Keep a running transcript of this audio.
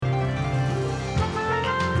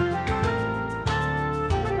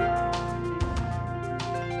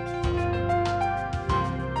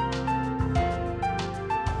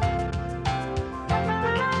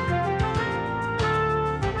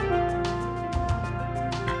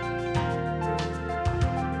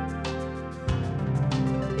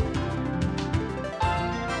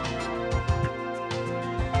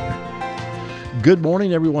Good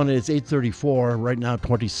morning, everyone. It's 8:34 right now,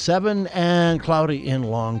 27 and cloudy in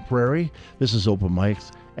Long Prairie. This is Open Mics,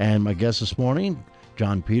 and my guest this morning,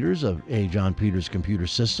 John Peters of John Peters Computer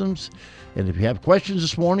Systems. And if you have questions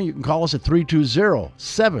this morning, you can call us at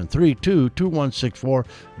 320-732-2164.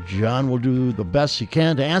 John will do the best he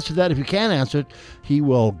can to answer that. If you can't answer it, he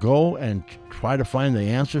will go and try to find the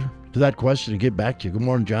answer to that question and get back to you. Good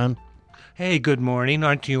morning, John. Hey, good morning.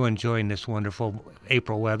 Aren't you enjoying this wonderful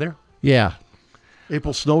April weather? Yeah.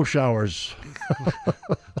 April snow showers.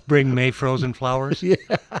 Bring May frozen flowers? Yeah.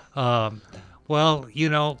 Well,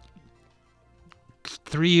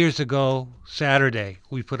 3 years ago, Saturday,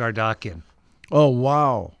 we put our dock in. Oh,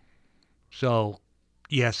 wow. So,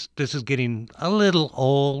 yes, this is getting a little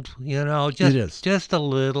old, It is. just a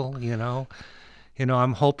little,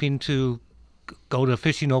 I'm hoping to go to a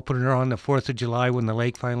fishing opener on the 4th of July when the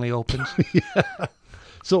lake finally opens. Yeah.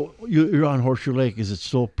 So you're on Horseshoe Lake. Is it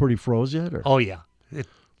still pretty froze yet? Or? Oh, yeah. It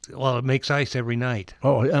makes ice every night.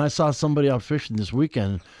 Oh, and I saw somebody out fishing this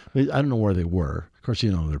weekend. I don't know where they were. Of course,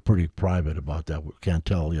 they're pretty private about that. Can't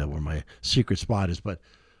tell yet where my secret spot is. But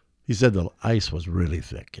he said the ice was really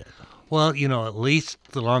thick yet. Well, at least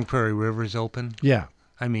the Long Prairie River is open. Yeah.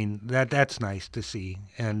 I mean, that's nice to see.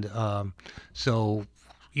 And so,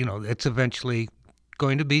 it's eventually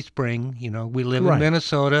going to be spring. We live in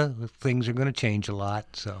Minnesota. Things are going to change a lot.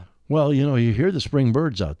 So. Well, you hear the spring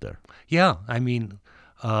birds out there. Yeah. I mean,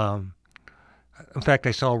 in fact,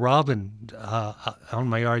 I saw Robin on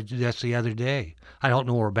my yard just the other day. I don't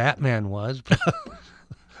know where Batman was. But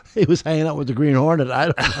he was hanging out with the Green Hornet.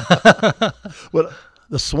 I don't know. Well,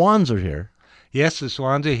 the swans are here. Yes, the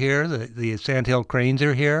swans are here. The sandhill cranes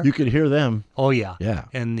are here. You could hear them. Oh, yeah. Yeah.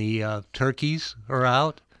 And the turkeys are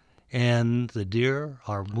out. And the deer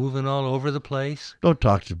are moving all over the place. Don't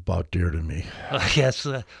talk about deer to me. Yes.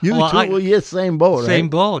 Yes, same boat, right? Same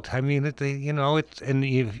boat. I mean, if you notice,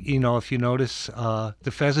 the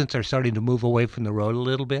pheasants are starting to move away from the road a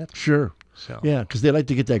little bit. Sure. So. Yeah, because they like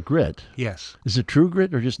to get that grit. Yes. Is it true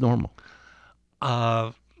grit or just normal?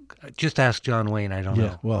 Just ask John Wayne. I don't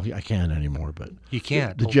know. Well, I can't anymore, but you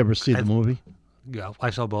can't. Did you ever see the movie? Yeah,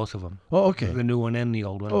 I saw both of them. Oh, okay. The new one and the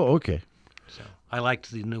old one. Oh, okay. So I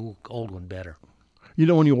liked the old one better.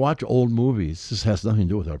 When you watch old movies, this has nothing to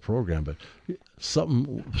do with our program, but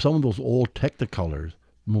some of those old Technicolor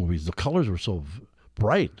movies, the colors were so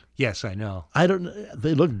bright. Yes, I know.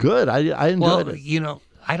 They look good. I enjoyed it.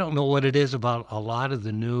 I don't know what it is about a lot of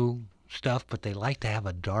the new stuff, but they like to have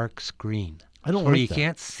a dark screen. I don't where like you that.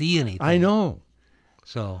 Can't see anything. I know.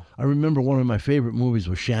 So I remember one of my favorite movies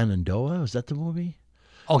was Shenandoah. Was that the movie?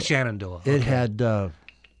 Oh, Shenandoah. It had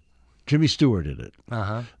Jimmy Stewart in it.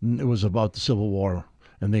 Uh-huh. It was about the Civil War,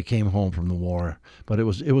 and they came home from the war. But it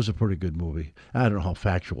was a pretty good movie. I don't know how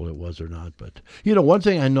factual it was or not. But, one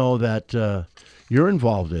thing I know that you're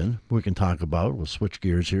involved in, we can talk about, we'll switch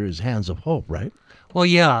gears here, is Hands of Hope, right? Well,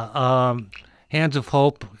 yeah. Hands of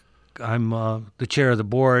Hope, I'm the chair of the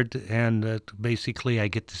board, and basically I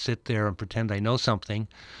get to sit there and pretend I know something.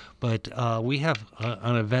 But we have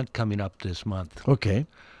an event coming up this month. Okay.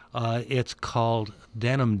 It's called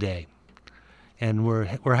Denim Day, and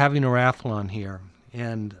we're having a raffle on here.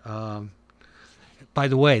 And by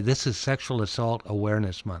the way, this is Sexual Assault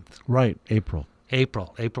Awareness Month. Right, April.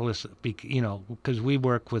 April is because we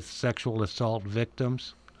work with sexual assault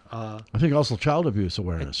victims. I think also child abuse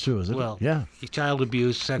awareness too, isn't it? Well, yeah. Child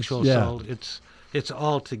abuse, sexual assault. It's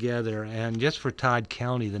all together, and just for Todd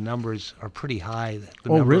County, the numbers are pretty high.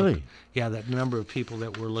 Really? The number of people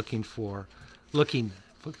that we're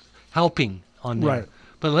helping on there. Right.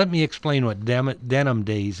 But let me explain what Denim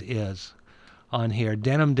Days is on here.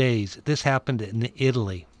 Denim Days, this happened in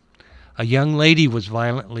Italy. A young lady was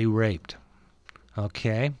violently raped,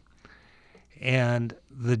 okay? And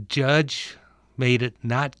the judge made it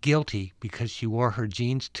not guilty because she wore her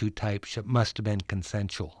jeans too tight. It must have been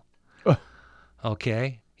consensual.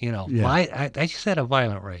 Okay? I just said a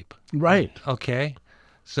violent rape. Right. Okay?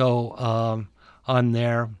 So on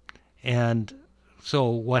there, and so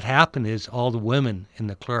what happened is all the women in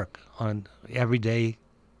the clerk on every day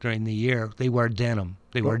during the year, they wear denim.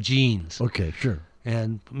 They wear jeans. Okay, sure.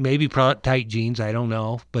 And maybe tight jeans, I don't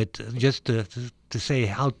know, but just to say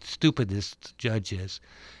how stupid this judge is,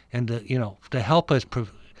 and to help us,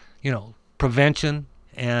 prevention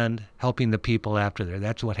and helping the people after there.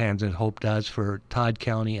 That's what Hands of Hope does for Todd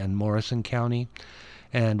County and Morrison County,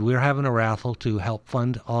 and we're having a raffle to help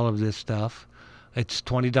fund all of this stuff. It's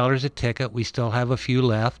 $20 a ticket. We still have a few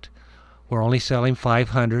left. We're only selling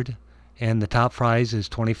 500. And the top prize is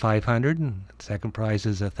 $2,500, and the second prize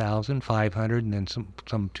is $1,500, and then some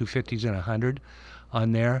 $250s and $100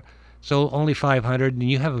 on there. So only 500, and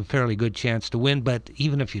you have a fairly good chance to win. But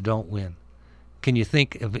even if you don't win, can you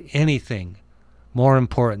think of anything more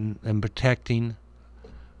important than protecting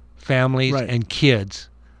families Right. and kids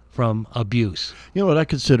from abuse? You know what I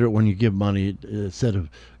consider it when you give money, instead of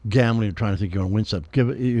gambling and trying to think you're going to win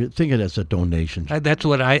something, think of it as a donation. That's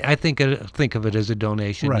what I think of it as a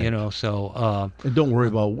donation. Right. You know, so And don't worry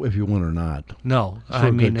about if you win or not. no, It's for I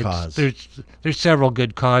a mean good cause. there's several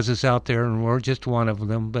good causes out there, and we're just one of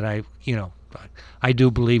them. But I do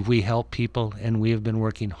believe we help people, and we have been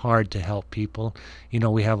working hard to help people. You know,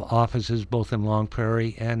 we have offices both in Long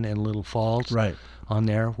Prairie and in Little Falls Right. on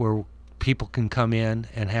there where people can come in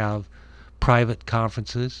and have private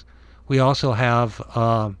conferences. We also have,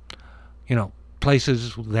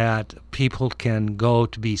 places that people can go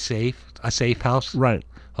to be safe, a safe house. Right.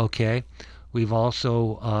 Okay. We've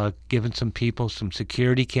also given some people some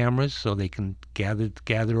security cameras so they can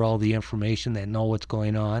gather all the information, that know what's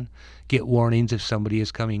going on, get warnings if somebody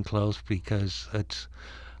is coming close, because it's,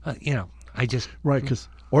 I just... Right, because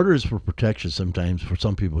orders for protection sometimes for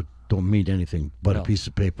some people don't mean anything but No. a piece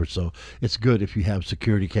of paper. So it's good if you have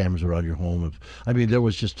security cameras around your home. There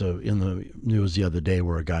was just in the news the other day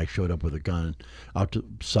where a guy showed up with a gun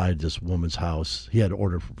outside this woman's house. He had an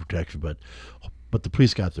order for protection, but the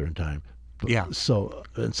police got there in time. Yeah. So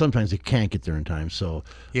and sometimes they can't get there in time. So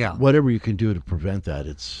Yeah. whatever you can do to prevent that,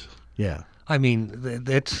 yeah. I mean,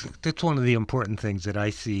 that's one of the important things that I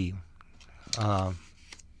see that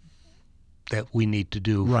we need to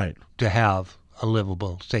do Right. to have a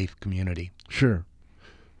livable, safe community. Sure.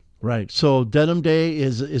 Right. So Denim Day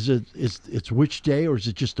it's which day, or is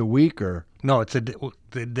it just a week, or? No,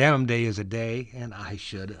 the Denim Day is a day, and I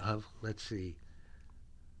should have, let's see.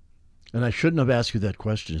 And I shouldn't have asked you that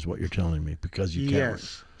question, is what you're telling me, because you can't.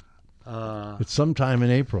 Yes. It's sometime in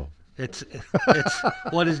April. It's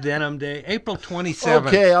what is Denim Day? April 27th.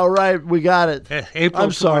 Okay, all right, we got it. April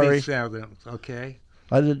I'm sorry. 27th. Okay.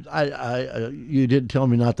 You didn't tell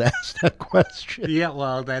me not to ask that question. Yeah,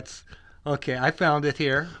 well, that's okay. I found it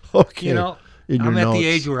here. Okay. You know, in your I'm at notes. the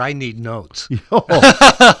age where I need notes. Oh,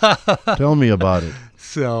 tell me about it.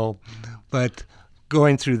 So, but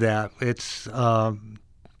going through that, it's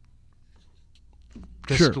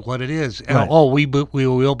just Sure. what it is. Right. We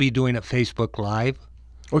will be doing it Facebook Live.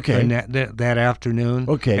 Okay. And that afternoon.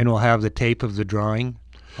 Okay. And we'll have the tape of the drawing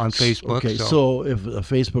on Facebook. Okay, so if a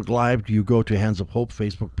Facebook Live, do you go to Hands Up Hope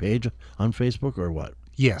Facebook page on Facebook, or what?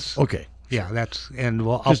 Yes. Okay. Yeah,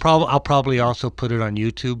 I'll probably also put it on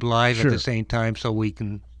YouTube Live Sure. at the same time, so we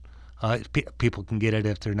can people can get it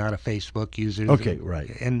if they're not a Facebook user. Okay, right.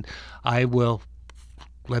 And I will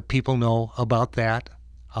let people know about that.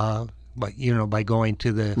 By going to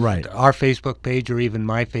our Facebook page, or even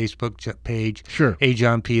my Facebook page, Sure. A.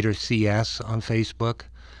 John Peters CS on Facebook,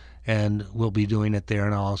 and we'll be doing it there.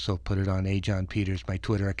 And I'll also put it on A. John Peters, my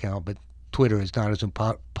Twitter account. But Twitter is not as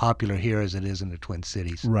popular here as it is in the Twin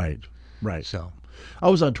Cities. Right. So, I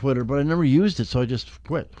was on Twitter, but I never used it, so I just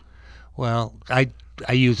quit. well, I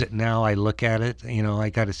use it now. I look at it. I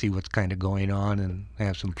got to see what's kind of going on and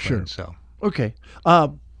have some fun. Sure. So, Okay.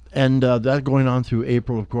 And that going on through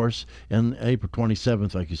April, of course, and April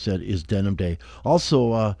 27th, like you said, is Denim Day.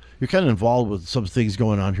 Also, you're kind of involved with some things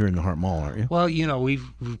going on here in the Hart Mall, aren't you? well, we've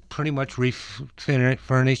pretty much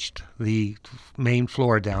furnished the main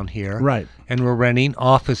floor down here. Right. And we're renting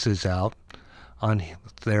offices out on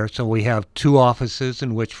there. So we have 2 offices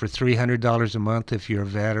in which, for $300 a month, if you're a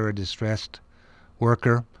vet or a distressed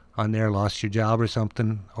worker on there, lost your job or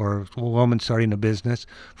something, or a woman starting a business,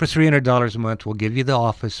 for $300 a month, we'll give you the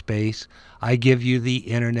office space. I give you the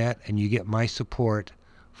internet, and you get my support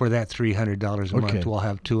for that $300 a month. Okay. We'll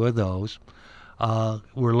have 2 of those.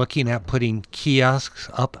 We're looking at putting kiosks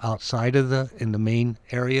up outside in the main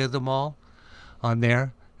area of the mall on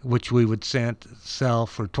there, which we would sell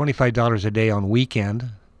for $25 a day on weekend,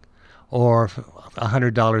 or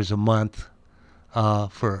 $100 a month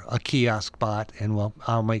for a kiosk spot, and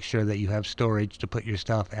I'll make sure that you have storage to put your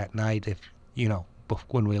stuff at night, if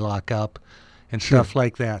when we lock up, and Sure. stuff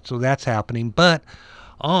like that. So that's happening. But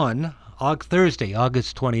on Thursday,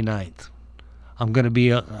 August 29th, I'm going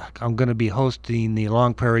to be hosting the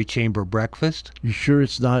Long Prairie Chamber Breakfast. You sure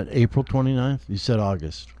it's not April 29th? You said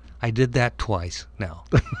August. I did that twice now.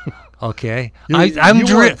 Okay. You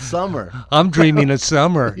want summer. I'm dreaming of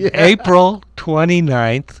summer. Yeah. April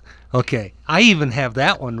 29th. Okay. I even have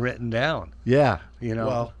that one written down. Yeah.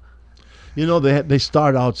 Well, they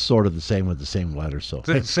start out sort of the same with the same letter. So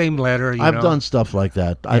The same letter. I've done stuff like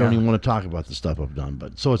that. I don't Yeah. even want to talk about the stuff I've done.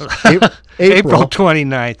 But so it's April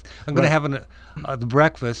 29th. I'm going to Right. have the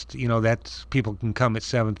breakfast. That's people can come at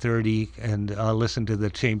 7:30 and listen to the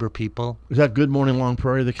chamber people. Is that Good Morning Long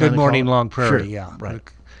Prairie? The kind Good of Morning call it? Long Prairie, Sure. yeah. Right.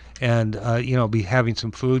 And be having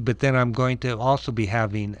some food, but then I'm going to also be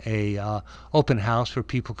having a open house where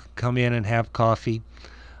people can come in and have coffee,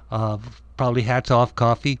 probably hats off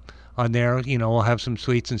coffee on there. We'll have some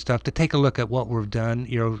sweets and stuff to take a look at what we've done.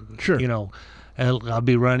 Sure. And I'll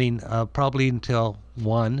be running probably until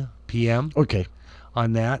 1 p.m. Okay.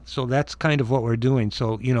 on that. So that's kind of what we're doing.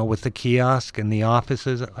 So, with the kiosk and the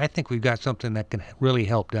offices, I think we've got something that can really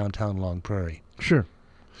help downtown Long Prairie. Sure.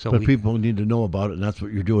 So But people need to know about it, and that's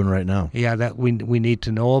what you're doing right now. yeah, that we need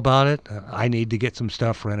to know about it. I need to get some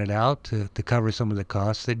stuff rented out to cover some of the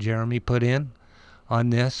costs that Jeremy put in on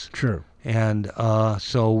this. Sure. And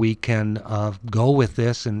so we can go with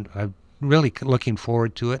this, and I'm really looking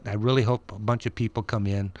forward to it. I really hope a bunch of people come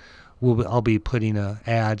in. I'll be putting an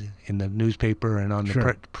ad in the newspaper and on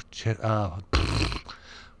Sure. the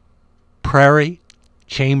Prairie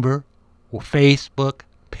Chamber Facebook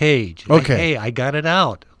page. Okay. Hey, I got it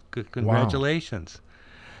out. Congratulations.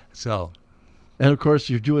 So And of course,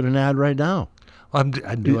 you're doing an ad right now. I'm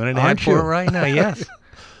doing an Aren't ad for you? it right now. Yes.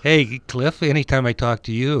 Hey, Cliff. Anytime I talk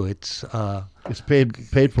to you, it's It's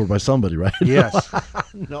paid for by somebody, right? yes.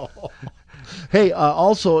 No. Hey,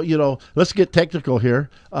 also, let's get technical here.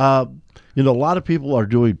 A lot of people are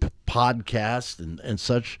doing podcasts and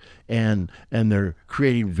such, and they're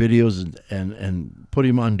creating videos and putting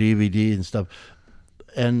them on DVD and stuff.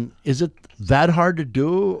 And is it that hard to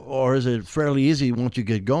do, or is it fairly easy once you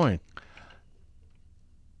get going?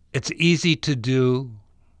 It's easy to do.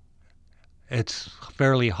 It's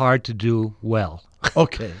fairly hard to do well.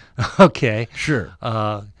 Okay, Okay. sure.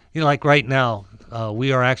 Like right now,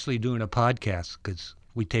 we are actually doing a podcast because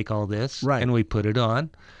we take all this Right. and we put it on,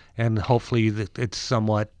 and hopefully it's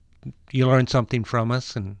somewhat you learn something from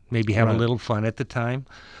us and maybe have a Right. little fun at the time.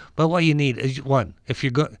 But what you need is one. If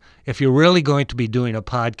you're really going to be doing a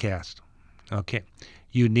podcast, okay,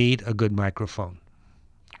 you need a good microphone.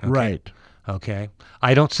 Okay? Right. Okay.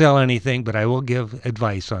 I don't sell anything, but I will give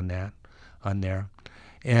advice on that, on there.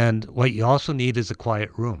 And what you also need is a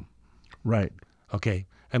quiet room. Right. Okay.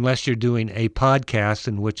 Unless you're doing a podcast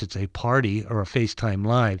in which it's a party or a FaceTime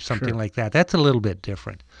Live, something Sure. like that. That's a little bit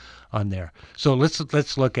different on there. So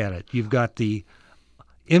let's look at it. You've got the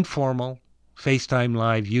informal FaceTime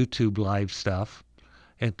Live, YouTube Live stuff,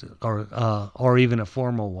 or even a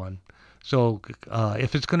formal one. So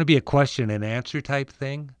if it's going to be a question and answer type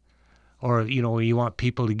thing, or you want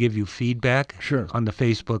people to give you feedback Sure. on the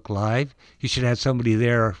Facebook Live, you should have somebody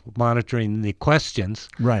there monitoring the questions,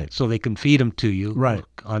 Right. so they can feed them to you Right.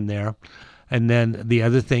 on there. And then the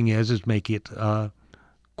other thing is make it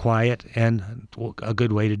quiet and a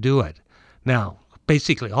good way to do it. Now,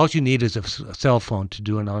 basically, all you need is a cell phone to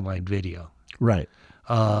do an online video. Right.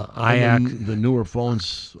 The newer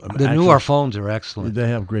phones. The newer phones are excellent. They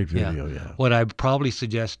have great video. Yeah. What I probably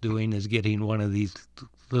suggest doing is getting one of these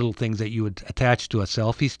little things that you would attach to a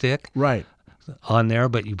selfie stick Right. on there,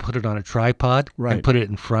 but you put it on a tripod Right. and put it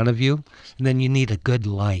in front of you, and then you need a good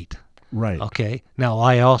light. Right. Okay.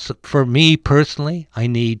 Now, for me personally, I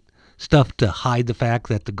need stuff to hide the fact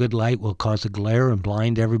that the good light will cause a glare and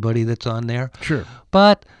blind everybody that's on there. Sure.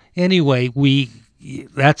 But anyway,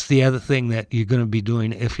 that's the other thing that you're going to be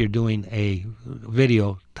doing if you're doing a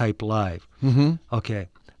video type live. Mm-hmm. Okay.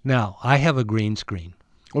 Now, I have a green screen.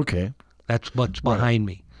 Okay. That's what's behind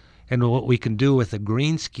me. And what we can do with a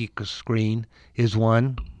green screen is,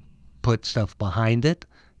 one, put stuff behind it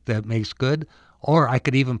that makes good. Or I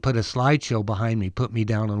could even put a slideshow behind me, put me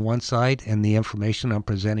down on one side and the information I'm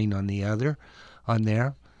presenting on the other on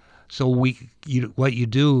there. So what you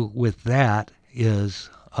do with that is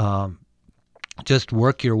just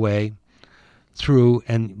work your way through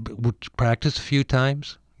and practice a few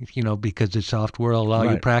times, because the software will allow you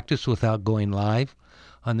to Right. practice without going live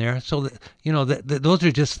on there. So, those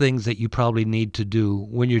are just things that you probably need to do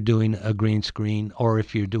when you're doing a green screen, or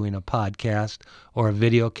if you're doing a podcast or a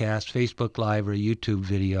video cast, Facebook Live or YouTube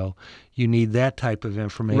video. You need that type of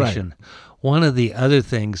information. One of the other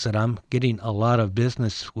things that I'm getting a lot of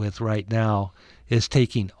business with right now is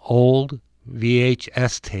taking old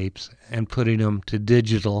VHS tapes and putting them to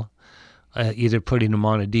digital, either putting them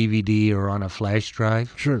on a DVD or on a flash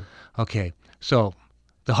drive. Sure. Okay, so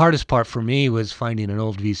the hardest part for me was finding an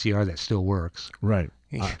old VCR that still works. Right.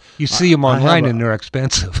 You see them I have online a- and they're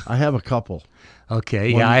expensive. I have a couple.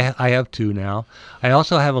 Okay, One- yeah, I have two now. I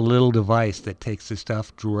also have a little device that takes the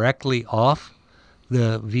stuff directly off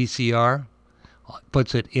the VCR,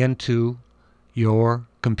 puts it into your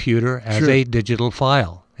computer as Sure. a digital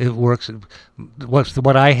file. It works.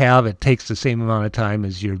 What I have, it takes the same amount of time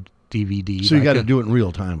as your DVD. So you got to do it in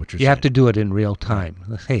real time, what you're You saying. have to do it in real time.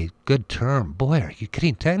 Hey, good term. Boy, are you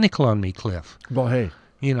getting technical on me, Cliff? Well, hey,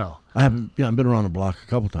 You know. I've been around the block a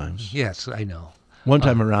couple times. Yes, I know. One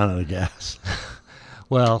time I ran out of gas.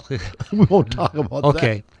 Well, We won't talk about that.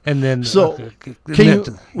 okay. And then So, can Can you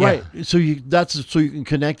right? So you can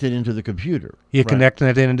connect it into the computer. You Right. connect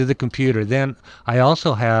it into the computer. Then I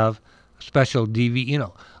also have special DV.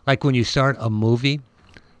 Like when you start a movie,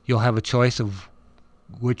 you'll have a choice of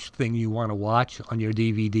which thing you want to watch on your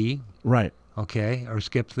DVD. Right. Okay, or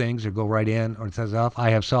skip things, or go right in, or it says off. I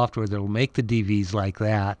have software that will make the DVs like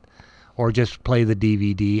that, or just play the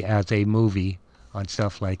DVD as a movie on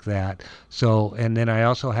stuff like that. So, and then I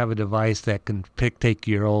also have a device that can take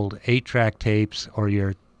your old 8-track tapes or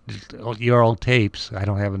your old tapes. I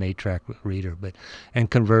don't have an 8-track reader,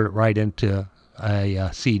 and convert it right into a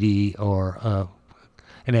CD or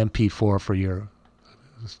an MP4 for your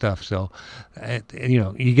stuff. So,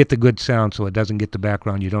 you get the good sound, so it doesn't get the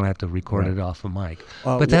background. You don't have to record Right. it off a mic.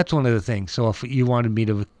 But that's one of the things. So if you wanted me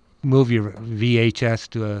to move your VHS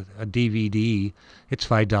to a DVD, it's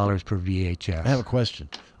 $5 per VHS. I have a question.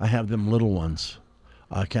 I have them little ones.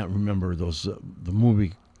 I can't remember those. The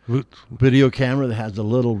movie video camera that has the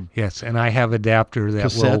little. Yes, and I have adapter that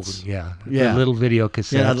Cassettes? will, Yeah. the little video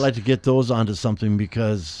cassettes. Yeah, I'd like to get those onto something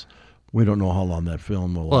because we don't know how long that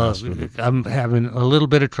film will Well, last. I'm having a little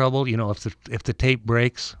bit of trouble. If the tape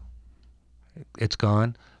breaks, it's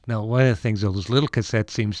gone. Now, one of the things, those little cassettes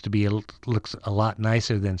seems to be looks a lot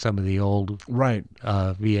nicer than some of the old Right.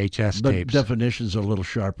 VHS The tapes. definitions are a little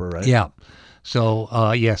sharper, right? Yeah.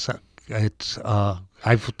 So yes, it's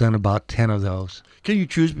I've done about 10 of those. Can you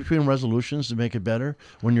choose between resolutions to make it better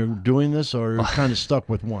when you're doing this, or you're kind of stuck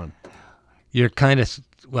with one? You're kind of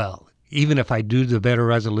even if I do the better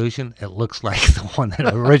resolution, it looks like the one that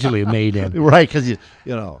I originally made in. Right, because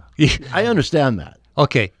I understand that.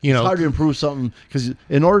 Okay, It's hard to improve something because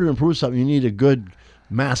in order to improve something, you need a good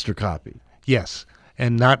master copy. Yes,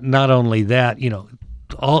 and not only that,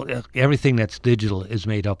 everything that's digital is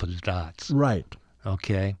made up of dots. Right.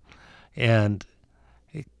 Okay, and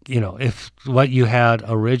if what you had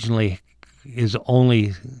originally is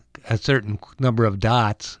only a certain number of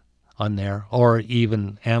dots on there, or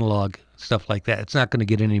even analog stuff like that, it's not going to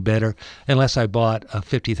get any better unless I bought a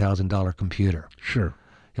 $50,000 computer. Sure.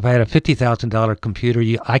 If I had a $50,000 computer,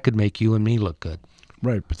 I could make you and me look good.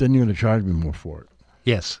 Right, but then you're going to charge me more for it.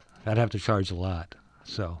 Yes, I'd have to charge a lot.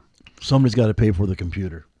 So Somebody's got to pay for the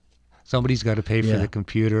computer. somebody's got to pay for Yeah. the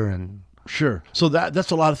computer, and Sure. So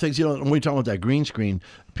that's a lot of things. When we talk about that green screen,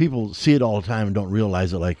 people see it all the time and don't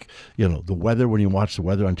realize it. Like, the weather, when you watch the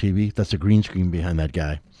weather on TV, that's a green screen behind that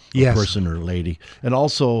guy, Yes. person or lady. And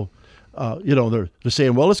also, they're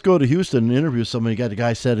saying, well, let's go to Houston and interview somebody. You got the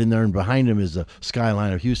guy sitting there, and behind him is the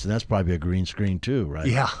skyline of Houston. That's probably a green screen too, right?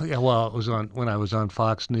 yeah. Well, it was when I was on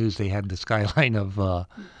Fox News, they had the skyline of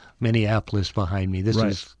Minneapolis behind me. This Right.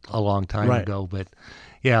 was a long time Right. ago, but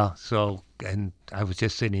yeah. So, and I was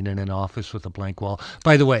just sitting in an office with a blank wall.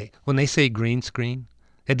 By the way, when they say green screen,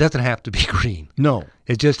 it doesn't have to be green. No.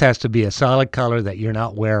 It just has to be a solid color that you're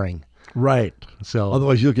not wearing. Right. So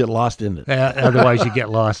Otherwise, you'll get lost in it. otherwise, you get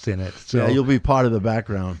lost in it. So Yeah, you'll be part of the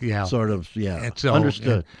background. Yeah. Sort of. Yeah. and so,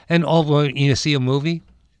 Understood. And although you see a movie,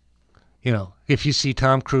 if you see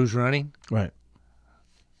Tom Cruise running, Right.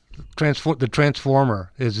 the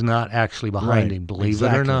Transformer is not actually behind Right, him, believe it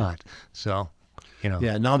or exactly. not. So,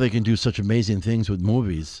 Yeah. Now they can do such amazing things with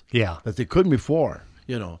movies yeah. that they couldn't before.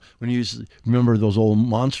 When you remember those old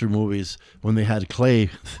monster movies when they had clay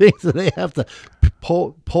things that they have to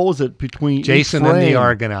pose it between Jason each and the frame.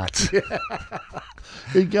 Argonauts.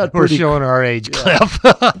 It got We're pretty. showing our age, Cliff.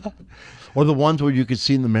 Or the ones where you could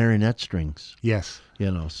see the marionette strings. Yes.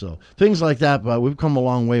 So things like that. But we've come a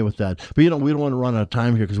long way with that. But we don't want to run out of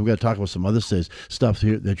time here because we got to talk about some other stuff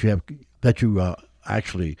here that you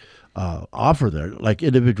actually offer there, like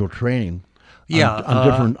individual training. Yeah,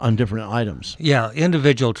 on different items. Yeah,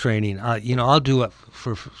 individual training. I'll do it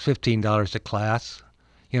for $15 a class.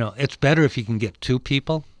 It's better if you can get 2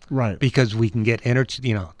 people. Right. Because we can get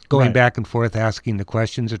going Right. back and forth asking the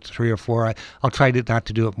questions. It's 3 or 4. I'll try not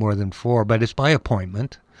to do it more than 4, but it's by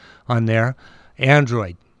appointment on there.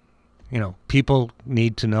 Android. People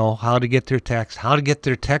need to know how to get their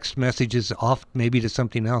text messages off maybe to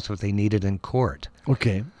something else if they need it in court.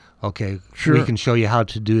 Okay. Okay, Sure. we can show you how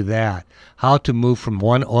to do that. How to move from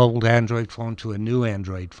one old Android phone to a new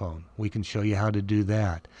Android phone. We can show you how to do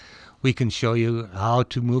that. We can show you how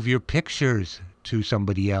to move your pictures to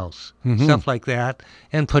somebody else. Mhm. Stuff like that,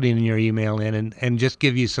 and putting your email in and just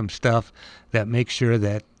give you some stuff that makes sure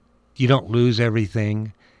that you don't lose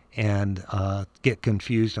everything and get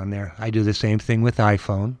confused on there. I do the same thing with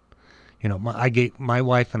iPhone. I gave my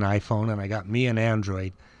wife an iPhone and I got me an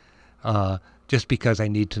Android just because I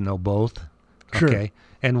need to know both. Sure. Okay.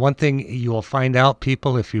 And one thing you will find out,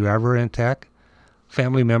 people, if you're ever in tech,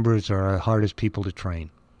 family members are the hardest people to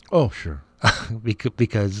train Oh, sure.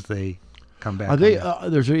 because they come back. Are on they?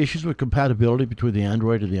 that. There's issues with compatibility between the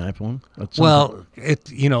Android and the iPhone. That's something- Well,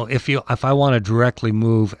 if I want to directly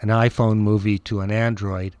move an iPhone movie to an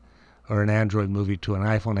Android or an Android movie to an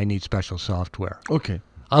iPhone, I need special software. okay.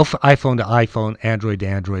 iPhone to iPhone, Android to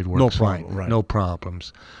Android works No problem, fine. right. No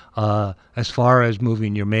problems. As far as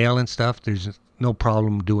moving your mail and stuff, there's no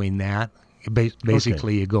problem doing that.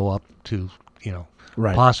 Basically, you go up to,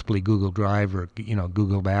 Right. possibly Google Drive or,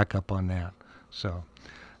 Google Backup on that. So,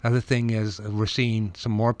 other thing is we're seeing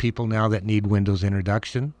some more people now that need Windows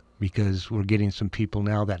introduction because we're getting some people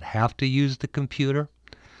now that have to use the computer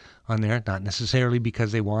on there, not necessarily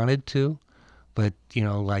because they wanted to, but,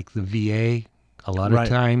 like the VA, a lot Right. of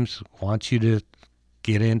times wants you to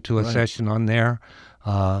get into a Right. session on there.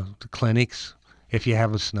 The clinics, if you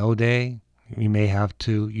have a snow day, you may have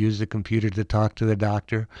to use the computer to talk to the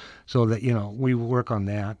doctor so that, we work on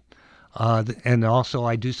that. And also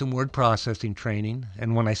I do some word processing training.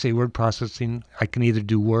 And when I say word processing, I can either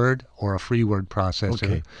do Word or a free word processor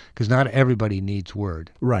Okay. because not everybody needs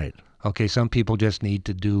Word. Right. Okay, some people just need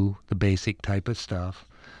to do the basic type of stuff.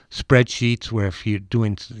 Spreadsheets where if you're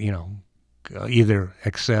doing, either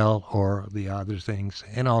Excel or the other things,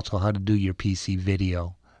 and also how to do your PC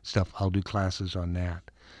video stuff. I'll do classes on that.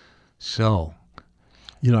 So,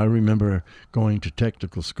 I remember going to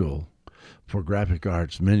technical school for graphic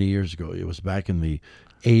arts many years ago. It was back in the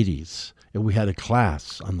 80s. And we had a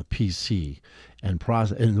class on the PC and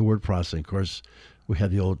the word processing. Of course, we had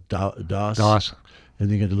the old DOS. And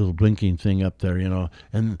you get a little blinking thing up there,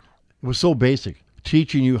 And it was so basic,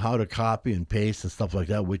 teaching you how to copy and paste and stuff like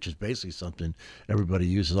that, which is basically something everybody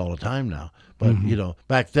uses all the time now. But,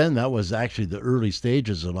 back then that was actually the early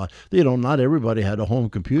stages of life. Not everybody had a home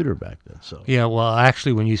computer back then. So yeah, well,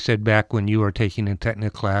 actually, when you said back when you were taking a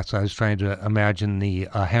technical class, I was trying to imagine the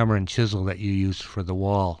hammer and chisel that you used for the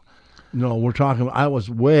wall. No, I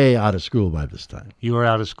was way out of school by this time. You were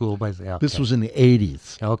out of school by the... Okay. This was in the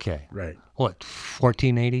 80s. Okay. Right. What,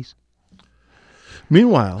 1480s?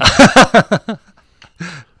 Meanwhile,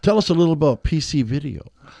 tell us a little about PC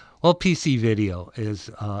video. Well, PC video is,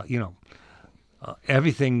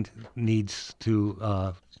 everything needs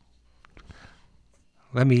to...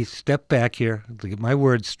 let me step back here to get my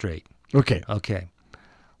words straight. Okay. Okay.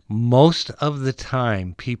 Most of the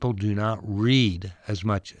time, people do not read as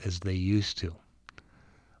much as they used to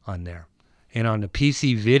on there. And on the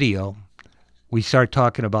PC video, we start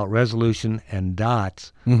talking about resolution and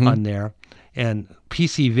dots on there. And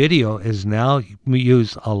PC video is now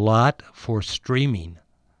used a lot for streaming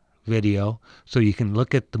video. So you can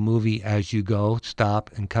look at the movie as you go, stop,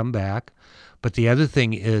 and come back. But the other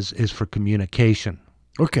thing is for communication.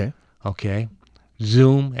 Okay. Okay.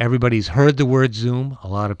 Zoom, everybody's heard the word Zoom. A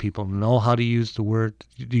lot of people know how to use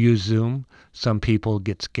Zoom. Some people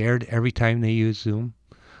get scared every time they use Zoom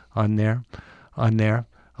on there.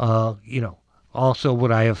 Also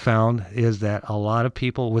what I have found is that a lot of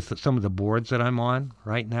people with some of the boards that I'm on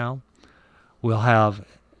right now will have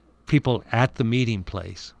people at the meeting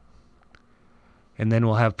place. And then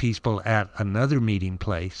we'll have people at another meeting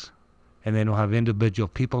place. And then we'll have individual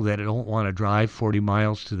people that don't want to drive 40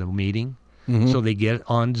 miles to the meeting. So they get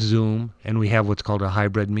on Zoom, and we have what's called a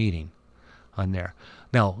hybrid meeting on there.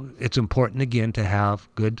 Now, it's important, again, to have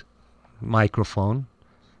good microphone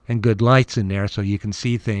and good lights in there so you can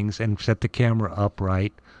see things and set the camera up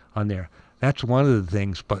right on there. That's one of the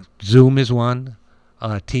things, but Zoom is one.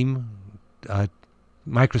 Microsoft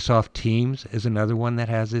Teams is another one that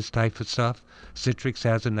has this type of stuff. Citrix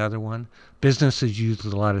has another one. Businesses use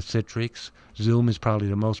a lot of Citrix. Zoom is probably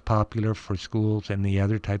the most popular for schools and the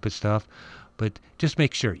other type of stuff. But just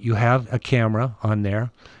make sure you have a camera on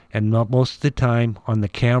there. And most of the time on the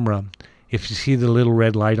camera, if you see the little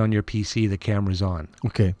red light on your PC, the camera's on.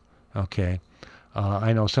 Okay. Okay.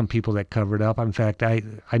 I know some people that cover it up. In fact, I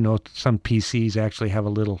know some PCs actually have a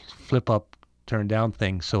little flip-up turn down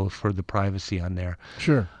thing, so for the privacy on there.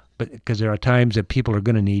 Sure. But because there are times that people are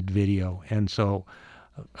going to need video, and so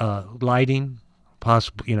lighting,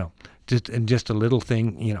 possible, just a little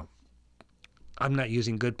thing, I'm not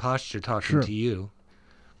using good posture talking to you,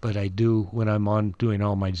 but I do when I'm on doing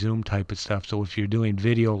all my Zoom type of stuff. So if you're doing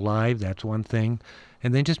video live, that's one thing,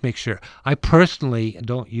 and then just make sure. I personally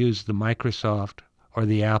don't use the Microsoft or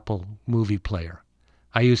the Apple movie player.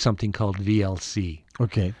 I use something called VLC,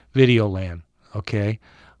 Okay. Videoland, okay?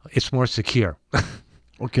 It's more secure.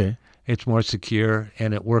 Okay. It's more secure,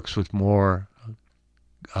 and it works with more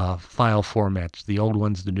file formats, the old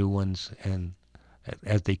ones, the new ones, and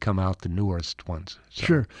as they come out, the newest ones. So.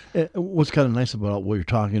 Sure. What's kind of nice about what you're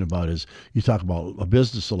talking about is you talk about a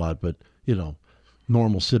business a lot, but,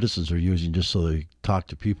 normal citizens are using just so they talk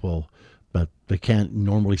to people that they can't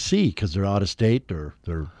normally see because they're out of state or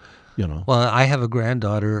they're, Well, I have a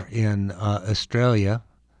granddaughter in Australia.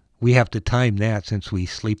 We have to time that since we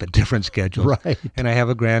sleep at different schedules. Right. And I have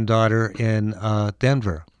a granddaughter in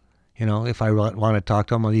Denver. If I want to talk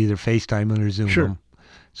to them, I'll either FaceTime them or Zoom Sure. them.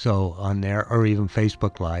 So on there, or even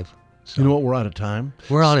Facebook Live. So You know what? We're out of time.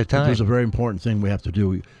 we're out of time. There's a very important thing we have to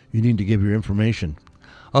do. You need to give your information.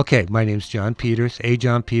 Okay, my name's John Peters, A.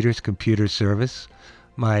 John Peters Computer Service.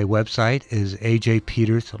 My website is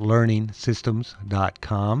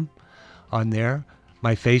ajpeterslearningsystems.com. On there,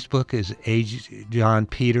 my Facebook is A. John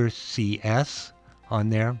Peters CS on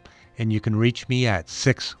there, and you can reach me at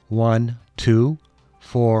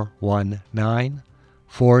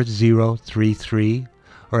 612-419-4033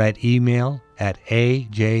 or at email at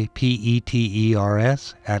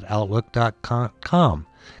ajpeters@outlook.com.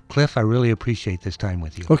 Cliff, I really appreciate this time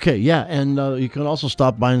with you. Okay, yeah, and you can also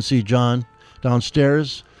stop by and see John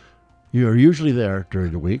downstairs. You're usually there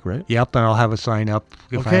during the week, right? Yep, and I'll have a sign up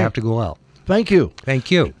if I Okay. have to go out. Thank you.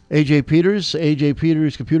 Thank you. AJ Peters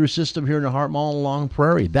Computer System here in the Heart Mall, Long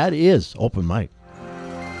Prairie. That is Open Mic.